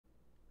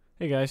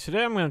Hey guys,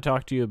 today I'm going to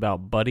talk to you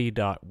about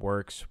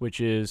Buddy.works, which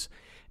is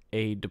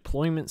a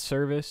deployment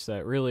service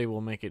that really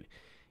will make it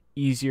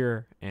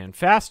easier and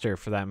faster,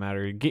 for that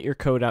matter, to get your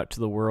code out to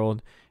the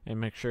world and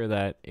make sure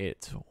that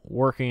it's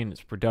working,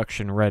 it's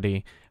production ready.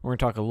 And we're going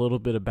to talk a little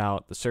bit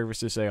about the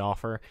services they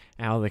offer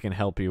and how they can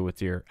help you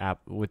with your app,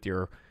 with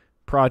your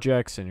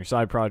projects and your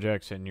side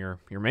projects and your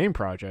main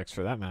projects,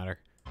 for that matter.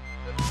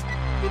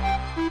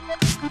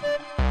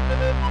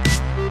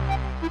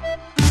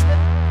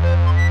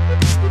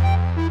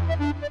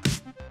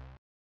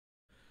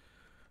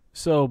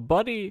 So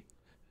Buddy,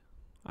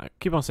 I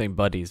keep on saying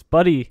buddies.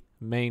 Buddy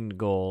main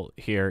goal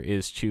here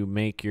is to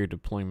make your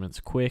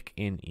deployments quick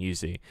and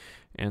easy.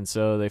 And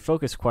so they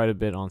focus quite a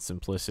bit on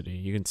simplicity.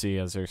 You can see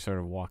as they're sort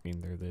of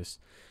walking through this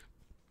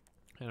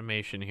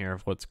animation here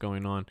of what's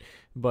going on.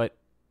 But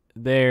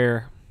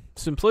their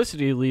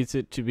simplicity leads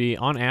it to be,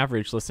 on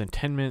average, less than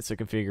 10 minutes of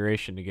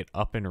configuration to get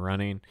up and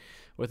running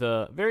with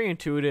a very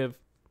intuitive,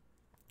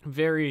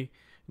 very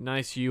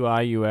nice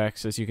UI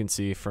UX, as you can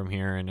see from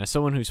here. And as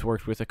someone who's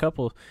worked with a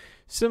couple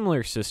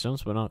similar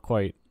systems but not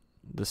quite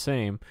the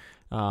same,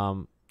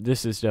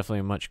 this is definitely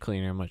a much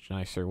cleaner, much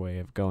nicer way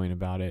of going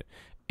about it.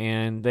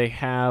 And they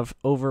have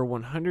over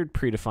 100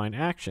 predefined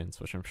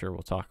actions, which I'm sure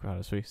we'll talk about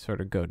as we sort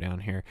of go down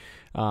here.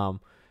 So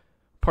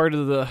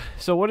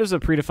what is a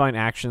predefined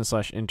action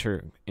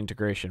 /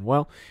 integration?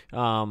 Well,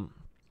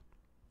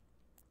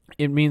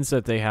 it means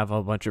that they have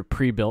a bunch of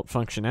pre-built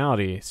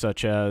functionality,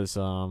 such as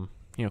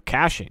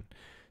caching,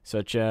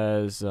 such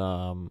as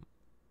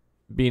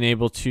being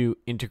able to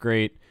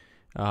integrate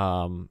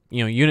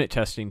unit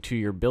testing to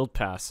your build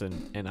paths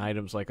and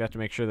items like that to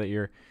make sure that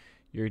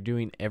you're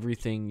doing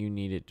everything you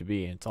need it to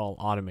be. And it's all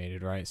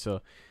automated, right?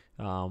 So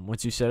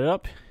once you set it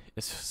up,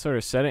 it's sort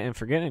of set it and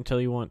forget it until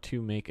you want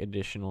to make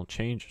additional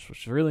changes,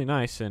 which is really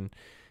nice. And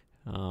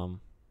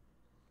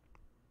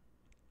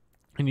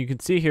you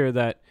can see here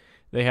that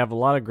they have a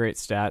lot of great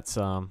stats.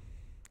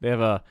 They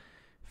have a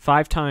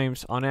 5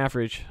 times, on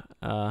average,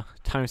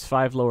 times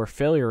 5 lower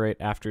failure rate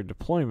after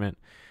deployment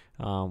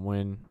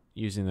when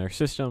using their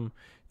system,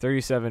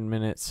 37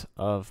 minutes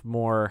of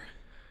more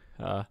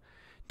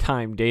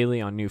time daily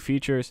on new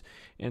features.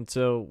 And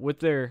so with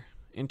their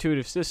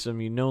intuitive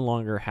system, you no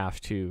longer have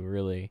to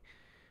really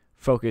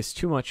focus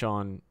too much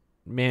on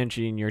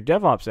managing your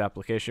DevOps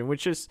application,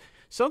 which is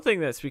something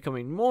that's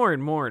becoming more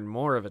and more and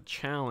more of a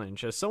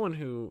challenge. As someone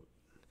who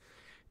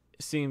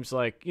seems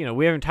like,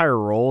 we have entire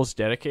roles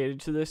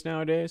dedicated to this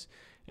nowadays,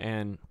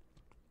 and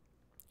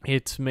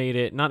it's made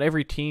it, not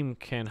every team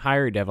can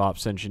hire a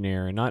DevOps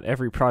engineer, and not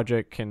every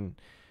project can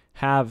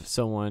have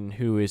someone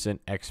who is an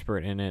expert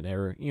in it,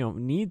 or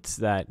needs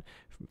that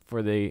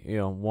for the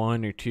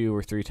 1 or 2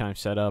 or 3 times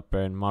setup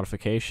and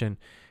modification.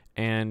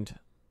 And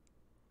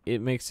it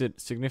makes it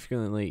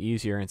significantly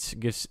easier and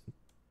gives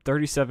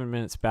 37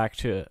 minutes back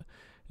to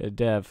a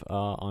dev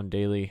on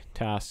daily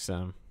tasks.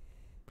 And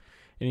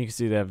you can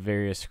see they have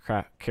various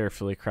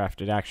carefully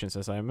crafted actions,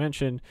 as I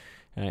mentioned,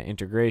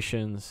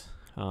 integrations.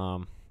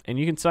 And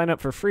you can sign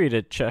up for free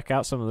to check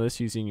out some of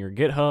this using your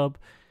GitHub,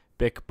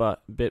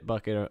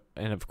 Bitbucket,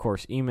 and of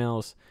course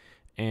emails.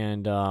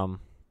 And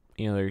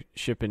they're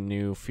shipping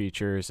new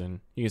features,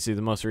 and you can see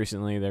the most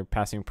recently they're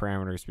passing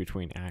parameters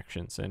between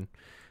actions. And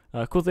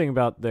a cool thing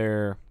about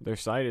their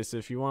site is,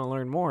 if you want to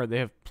learn more, they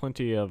have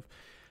plenty of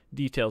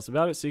details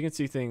about it. So you can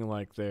see things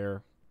like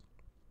their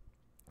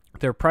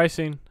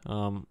pricing.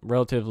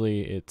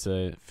 Relatively, it's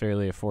a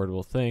fairly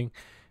affordable thing.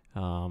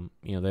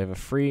 They have a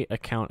free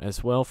account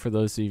as well for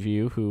those of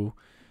you who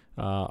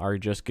are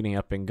just getting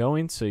up and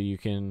going, so you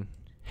can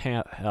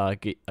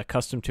get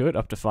accustomed to it,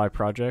 up to 5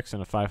 projects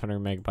and a 500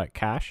 megabyte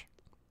cache.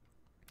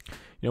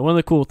 One of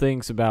the cool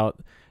things about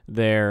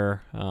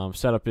their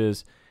setup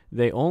is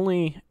they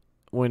only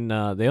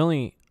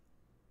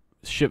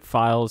ship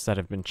files that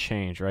have been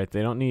changed, right?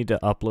 They don't need to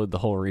upload the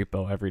whole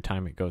repo every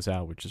time it goes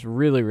out, which is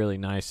really, really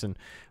nice. And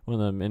one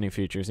of the many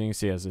features, and you can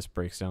see as this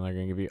breaks down, they're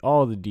going to give you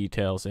all the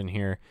details in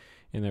here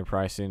in their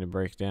pricing to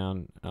break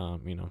down,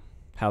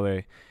 how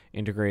they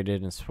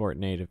integrated and support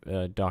native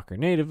Docker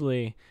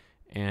natively.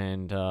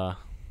 And,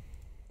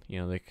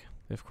 they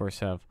of course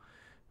have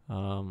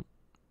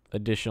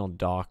additional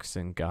docs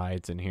and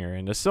guides in here.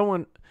 And as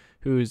someone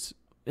who's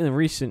in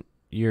recent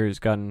years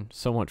gotten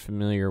somewhat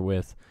familiar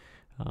with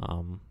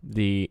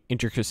the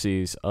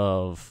intricacies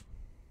of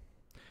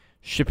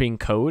shipping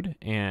code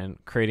and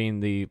creating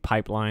the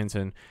pipelines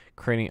and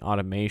creating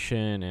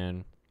automation,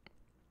 and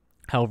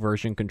how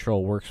version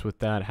control works with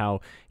that,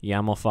 how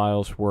YAML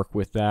files work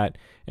with that.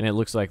 And it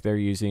looks like they're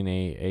using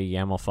a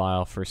YAML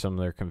file for some of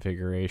their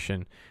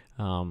configuration.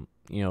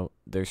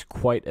 There's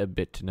quite a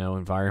bit to know,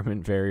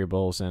 environment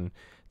variables, and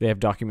they have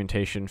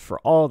documentation for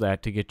all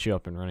that to get you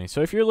up and running.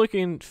 So if you're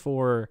looking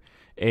for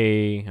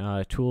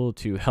a tool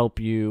to help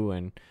you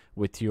and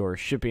with your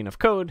shipping of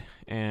code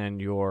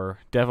and your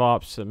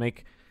DevOps,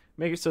 make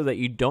it so that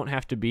you don't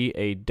have to be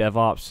a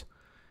DevOps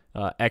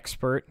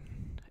expert,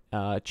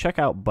 check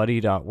out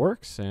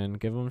Buddy.works and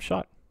give them a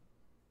shot.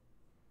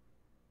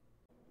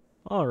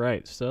 All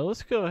right, so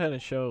let's go ahead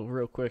and show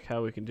real quick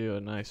how we can do a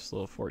nice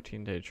little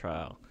 14-day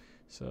trial.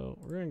 So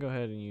we're going to go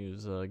ahead and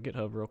use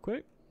GitHub real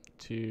quick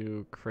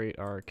to create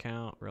our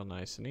account real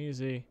nice and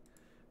easy.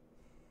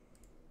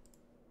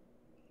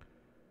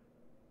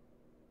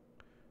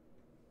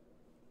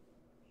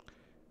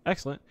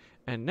 Excellent.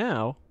 And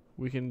now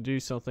we can do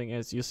something.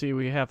 As you'll see,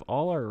 we have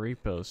all our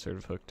repos sort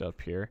of hooked up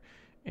here,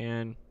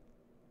 and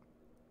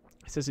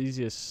it's as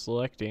easy as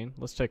selecting.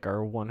 Let's take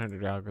our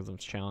 100 Algorithms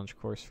Challenge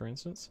course, for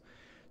instance.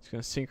 It's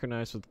going to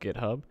synchronize with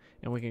GitHub,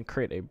 and we can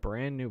create a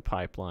brand new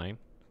pipeline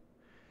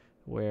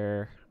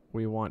where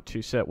we want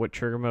to set what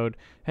trigger mode.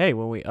 Hey,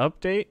 when we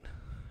update,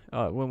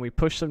 when we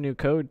push some new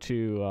code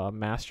to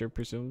master,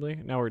 presumably.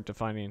 Now we're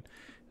defining,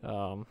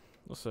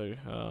 let's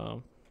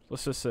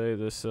just say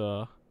this,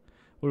 what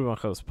do we want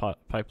to call this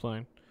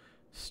pipeline?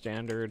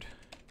 Standard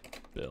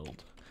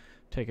build.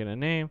 Taking a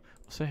name,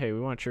 we'll say, hey, we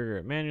want to trigger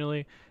it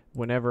manually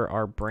whenever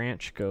our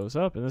branch goes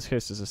up. In this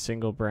case, it's a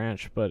single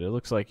branch, but it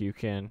looks like you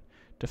can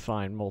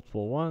define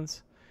multiple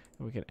ones.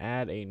 And we can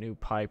add a new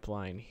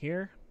pipeline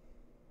here.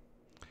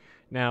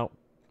 Now,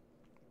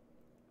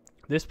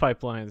 this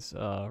pipeline's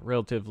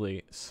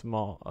relatively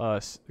small.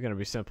 It's going to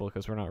be simple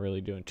because we're not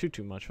really doing too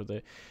much with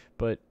it,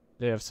 but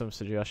they have some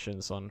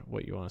suggestions on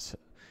what you want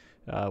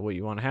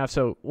to have.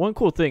 So one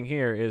cool thing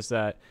here is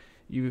that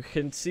you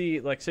can see,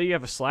 like, say you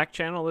have a Slack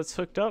channel that's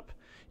hooked up,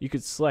 you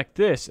could select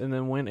this, and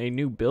then when a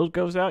new build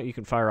goes out, you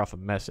can fire off a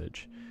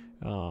message.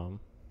 You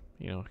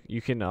know,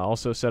 you can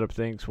also set up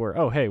things where,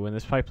 oh, hey, when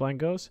this pipeline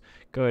goes,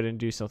 go ahead and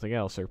do something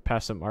else, or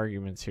pass some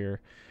arguments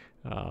here.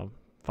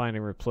 Find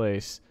and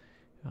replace,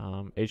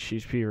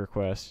 HTTP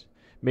request.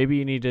 Maybe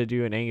you need to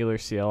do an Angular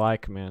CLI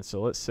command. So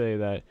let's say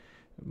that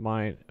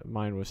mine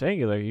was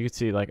Angular. You could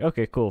see, like,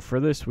 okay, cool. For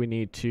this, we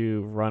need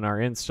to run our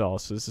install.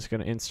 So this is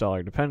going to install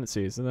our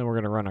dependencies, and then we're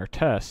going to run our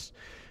tests.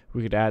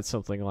 We could add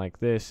something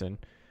like this, and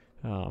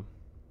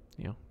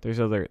you know, there's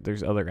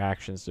other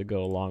actions to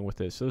go along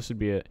with it. So this would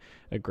be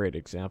a great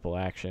example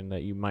action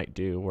that you might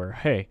do where,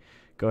 hey,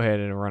 go ahead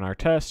and run our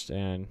test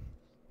and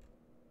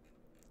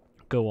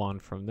go on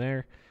from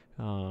there.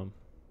 What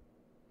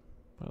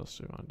else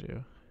do we want to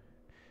do?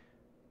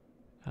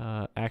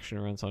 Action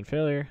runs on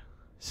failure.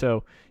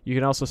 So you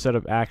can also set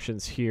up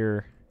actions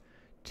here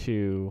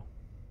to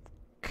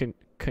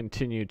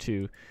continue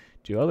to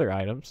do other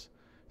items,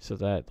 so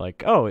that,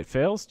 like, oh, it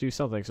fails, do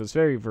something. So it's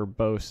very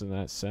verbose in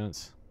that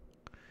sense.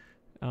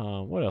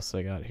 What else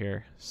I got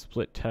here?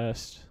 Split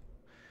test.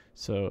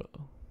 So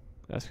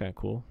that's kind of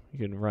cool. You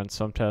can run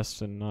some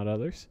tests and not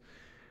others.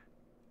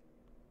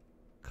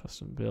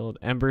 Custom build.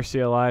 Ember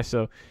CLI.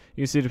 So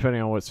you can see,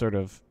 depending on what sort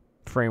of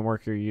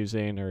framework you're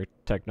using or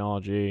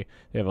technology,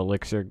 they have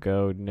Elixir,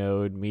 Go,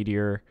 Node,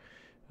 Meteor.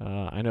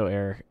 I know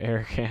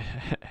Eric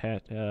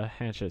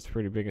Hanchett's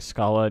pretty big.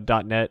 Scala,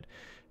 .NET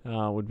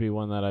would be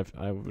one that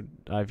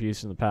I've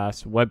used in the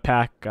past.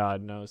 Webpack,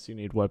 God knows you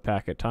need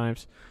Webpack at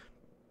times.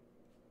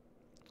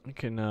 You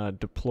can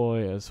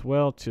deploy as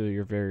well to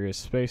your various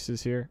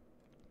spaces here.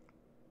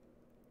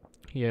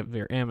 You have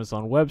your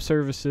Amazon Web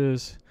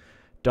Services,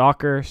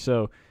 Docker.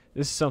 So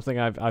this is something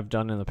I've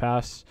done in the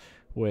past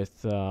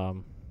with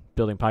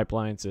building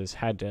pipelines, is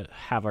had to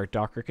have our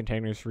Docker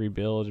containers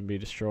rebuild and be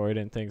destroyed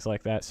and things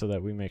like that, so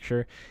that we make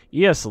sure.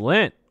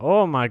 ESLint,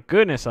 oh my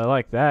goodness, I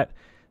like that.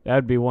 That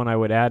would be one I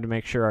would add to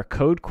make sure our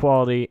code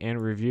quality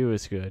and review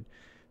is good.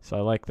 So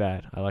I like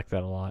that. I like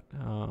that a lot.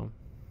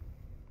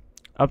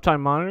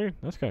 Uptime monitoring,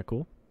 that's kind of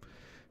cool.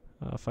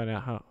 Find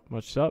out how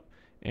much it's up.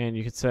 And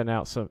you can send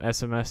out some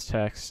SMS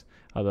text,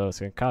 although it's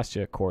going to cost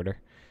you $0.25.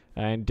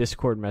 And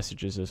Discord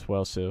messages as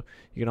well, so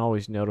you can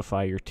always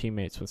notify your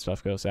teammates when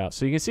stuff goes out.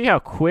 So you can see how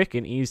quick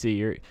and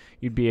easy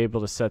you'd be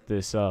able to set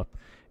this up,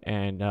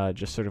 and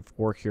just sort of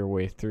work your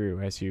way through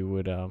as you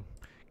would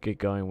get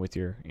going with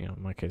your, you know,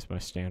 in my case, my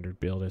standard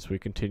build, as we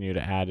continue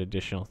to add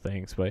additional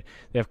things. But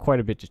they have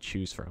quite a bit to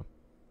choose from.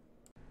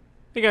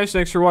 Hey guys,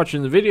 thanks for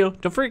watching the video.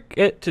 Don't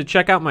forget to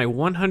check out my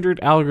 100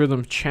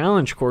 Algorithm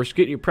Challenge course.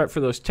 Get you prepped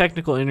for those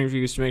technical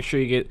interviews to make sure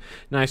you get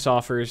nice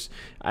offers.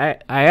 I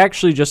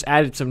actually just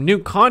added some new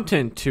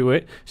content to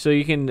it, so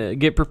you can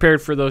get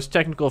prepared for those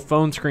technical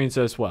phone screens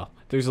as well.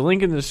 There's a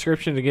link in the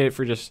description to get it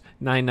for just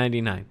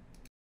 $9.99.